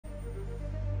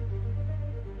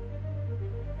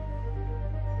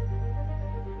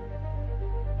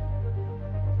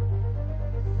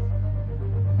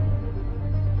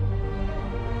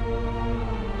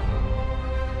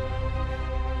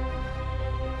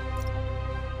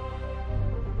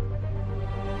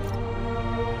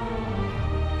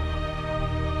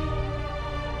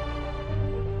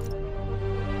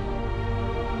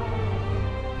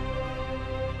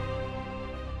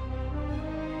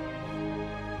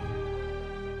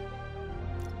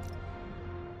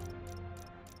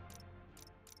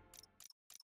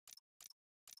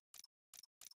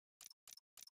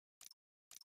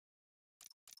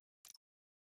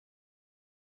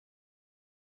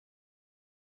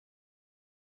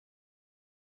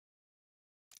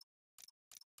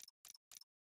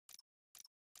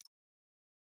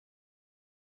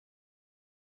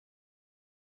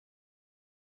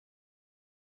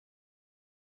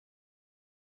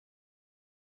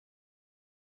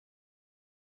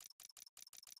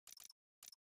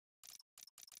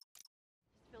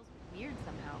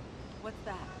What's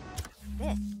that?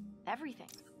 This. Everything.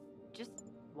 Just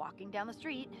walking down the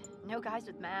street. No guys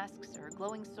with masks or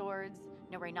glowing swords.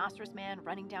 No rhinoceros man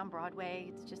running down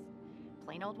Broadway. It's just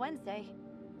plain old Wednesday.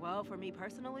 Well, for me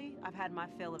personally, I've had my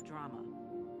fill of drama.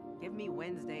 Give me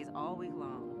Wednesdays all week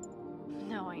long.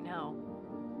 No, I know.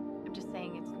 I'm just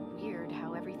saying it's weird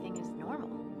how everything is normal.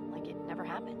 Like it never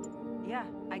happened. Yeah,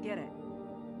 I get it.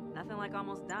 Nothing like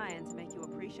almost dying to make you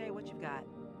appreciate what you've got.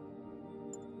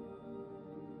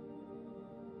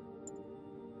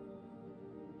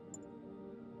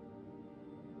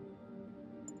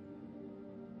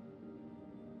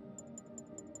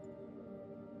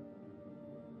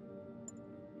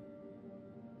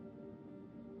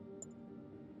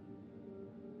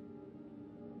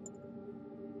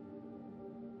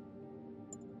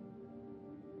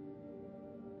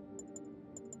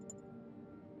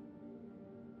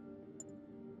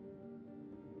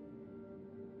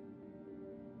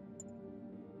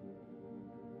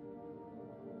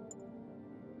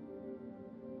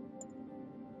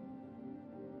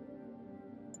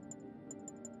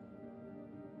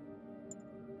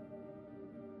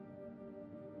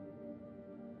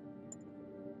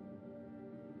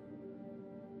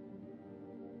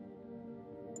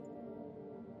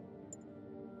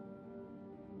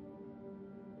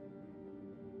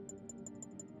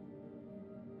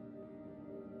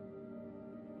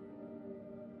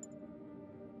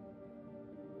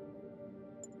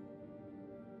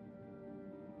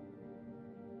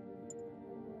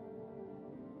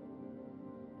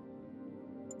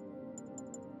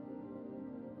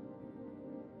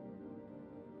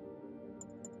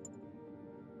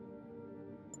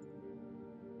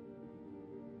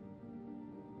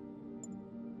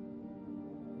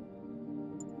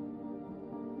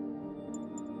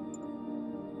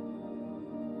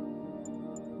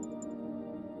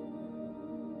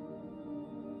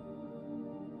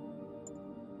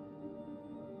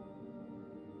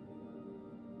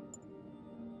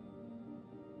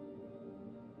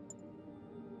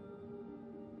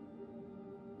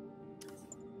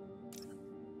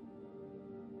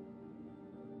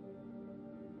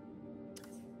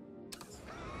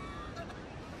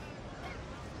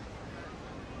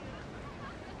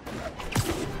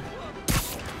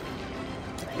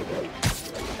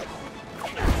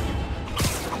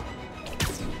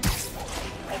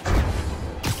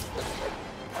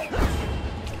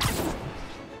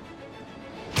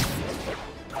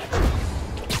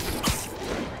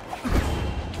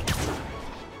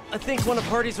 I think one of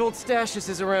Hardy's old stashes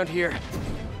is around here.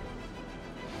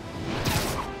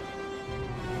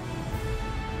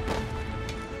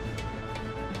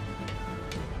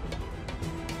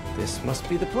 This must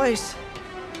be the place.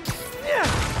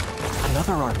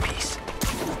 Another art piece.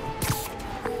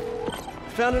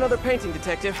 Found another painting,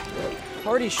 Detective.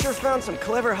 Hardy sure found some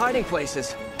clever hiding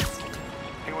places.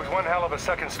 He was one hell of a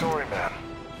second-story man.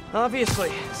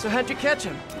 Obviously. So how'd you catch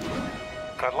him?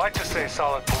 I'd like to say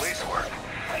solid police work,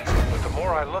 but the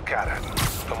more I look at it,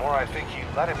 the more I think he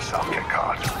let himself get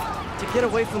caught. To get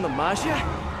away from the Mafia?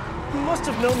 He must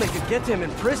have known they could get to him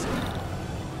in prison.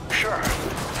 Sure,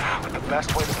 but the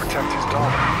best way to protect his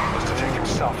daughter was to take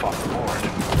himself off the board.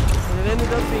 And it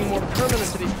ended up being more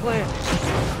permanent than he planned.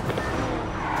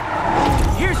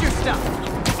 Here's your stuff!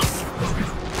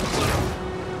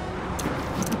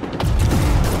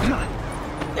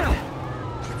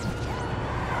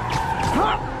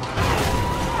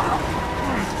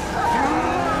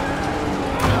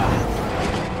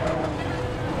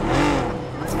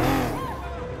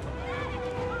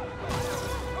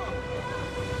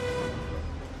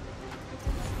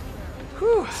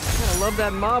 Whew, gotta love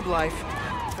that mob life.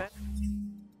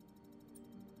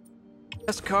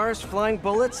 Fast cars, flying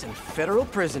bullets, and federal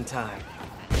prison time.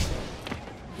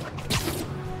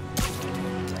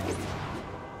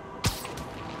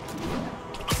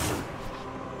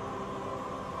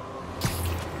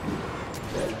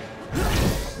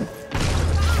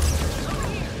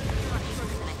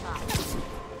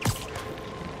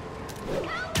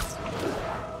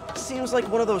 Seems like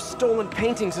one of those stolen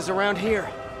paintings is around here.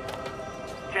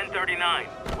 1039.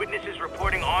 Witnesses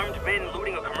reporting armed men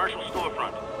looting a commercial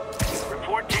storefront.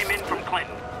 Report came in from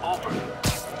Clinton. Over.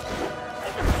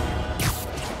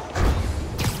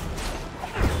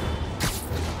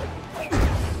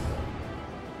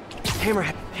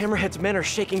 Hammerhead's men are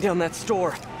shaking down that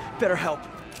store. Better help.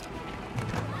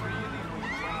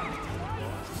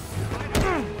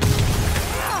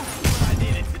 I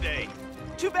did it today.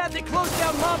 Too bad they closed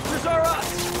down Mobsters R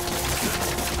Us.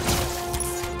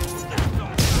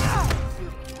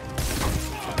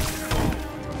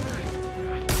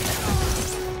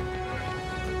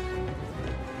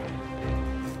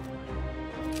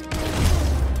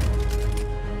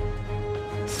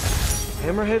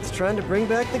 Hammerhead's trying to bring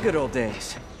back the good old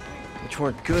days, which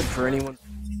weren't good for anyone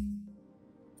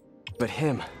but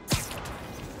him.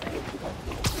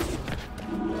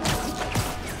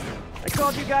 I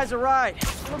called you guys a ride.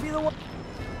 It'll be the one.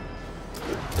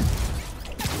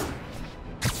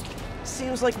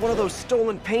 Seems like one of those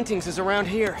stolen paintings is around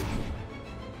here.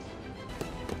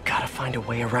 Gotta find a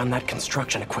way around that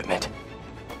construction equipment.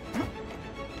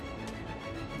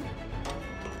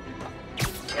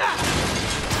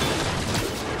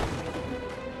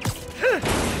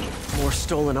 More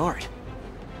stolen art.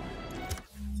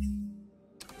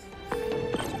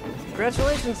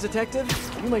 Congratulations, Detective.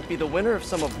 You might be the winner of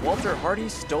some of Walter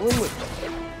Hardy's stolen loot.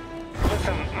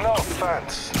 Listen, no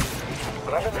offense,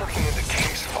 but I've been looking into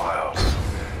case files.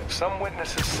 Some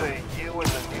witnesses say you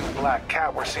and the new Black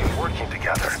Cat were seen working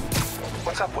together.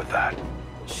 What's up with that?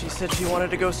 She said she wanted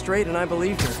to go straight, and I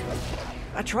believed her.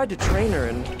 I tried to train her,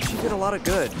 and she did a lot of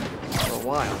good. For a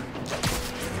while.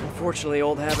 Unfortunately,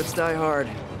 old habits die hard.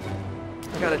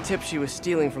 I got a tip she was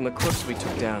stealing from the cliffs we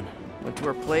took down. Went to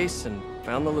her place and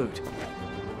found the loot.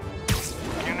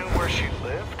 You knew where she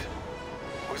lived?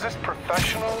 Was this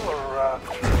professional, or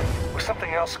was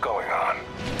something else going on?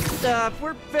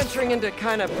 We're venturing into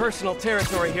kind of personal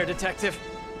territory here, Detective.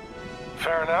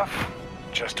 Fair enough.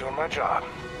 Just doing my job.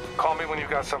 Call me when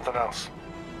you've got something else.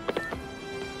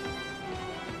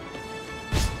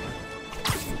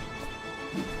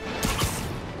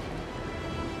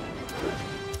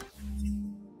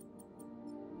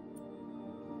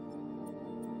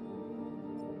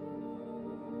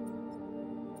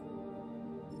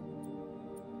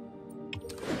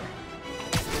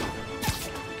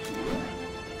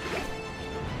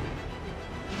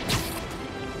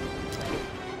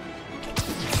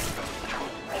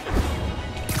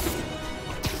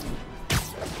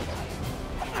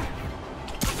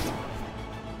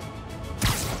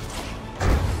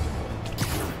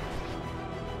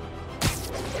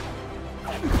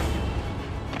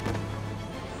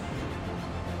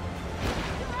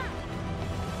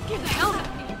 Get the hell out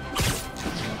of me!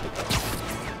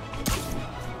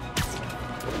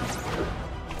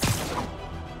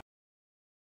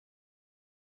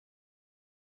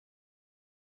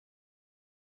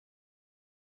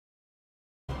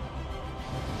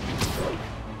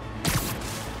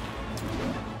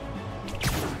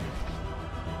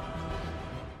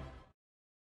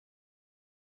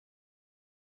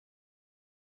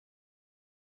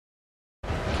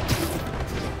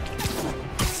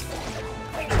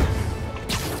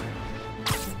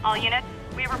 All units,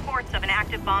 we have reports of an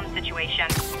active bomb situation.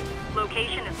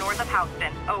 Location is north of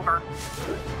Houston. Over.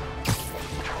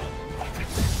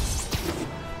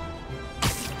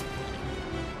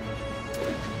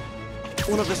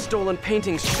 One of the stolen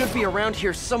paintings should be around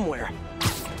here somewhere.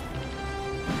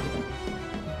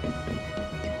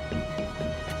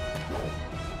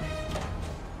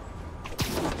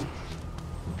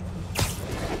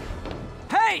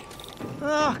 Hey!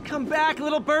 Oh, come back,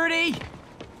 little birdie!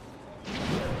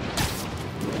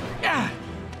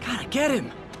 Gotta get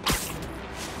him!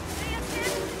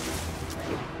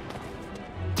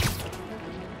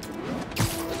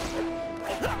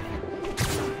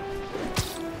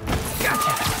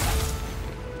 Gotcha!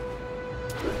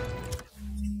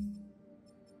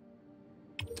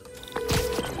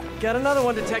 Got another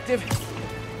one, Detective.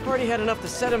 Hardy had enough to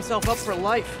set himself up for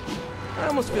life. I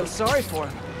almost feel sorry for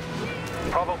him.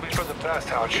 Probably for the best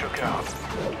how it shook out.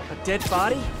 A dead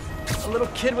body? A little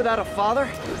kid without a father?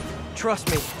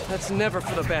 Trust me, that's never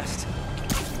for the best.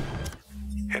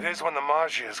 It is when the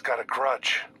Maggia's got a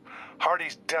grudge.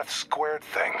 Hardy's death squared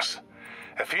things.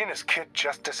 If he and his kid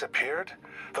just disappeared,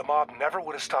 the mob never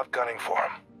would have stopped gunning for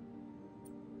him.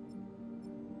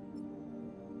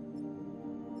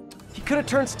 He could have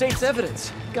turned state's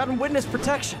evidence, gotten witness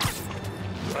protection.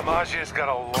 The Maggia's got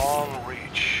a long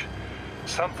reach.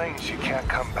 Some things you can't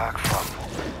come back from.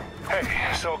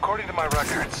 Hey, so according to my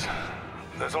records,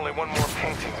 there's only one more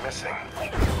painting missing.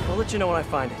 I'll let you know when I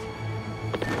find it.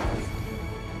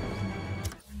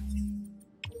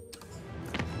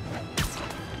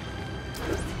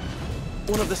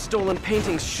 One of the stolen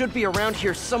paintings should be around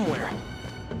here somewhere.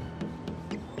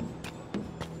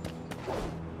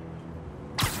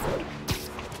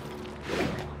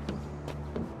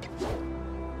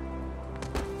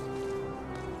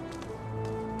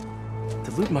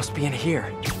 The loot must be in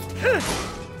here.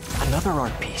 Another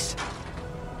art piece.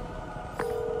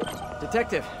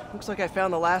 Detective, looks like I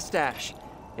found the last stash.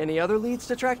 Any other leads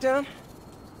to track down?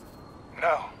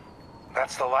 No.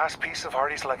 That's the last piece of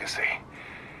Hardy's legacy.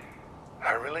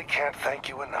 I really can't thank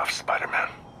you enough, Spider-Man.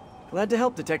 Glad to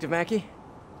help, Detective Mackey.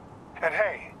 And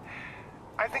hey,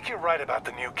 I think you're right about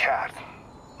the new cat.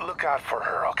 look out for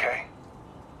her, okay?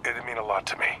 It'd mean a lot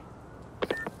to me.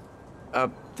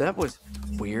 That was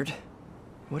weird.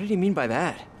 What did he mean by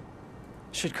that?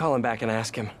 Should call him back and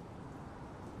ask him.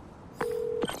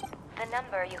 The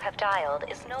number you have dialed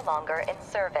is no longer in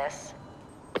service.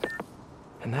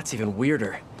 And that's even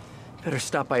weirder. Better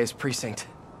stop by his precinct.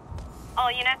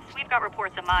 All units, we've got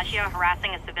reports of Magia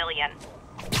harassing a civilian.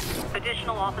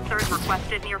 Additional officers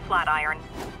requested near Flatiron.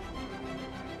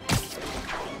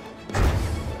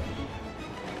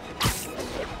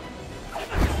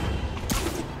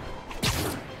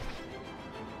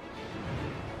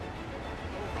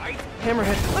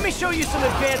 Hammerhead, let me show you some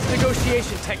advanced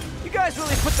negotiation tech. You guys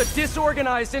really put the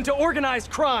disorganized into organized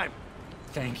crime.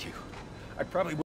 Thank you. I probably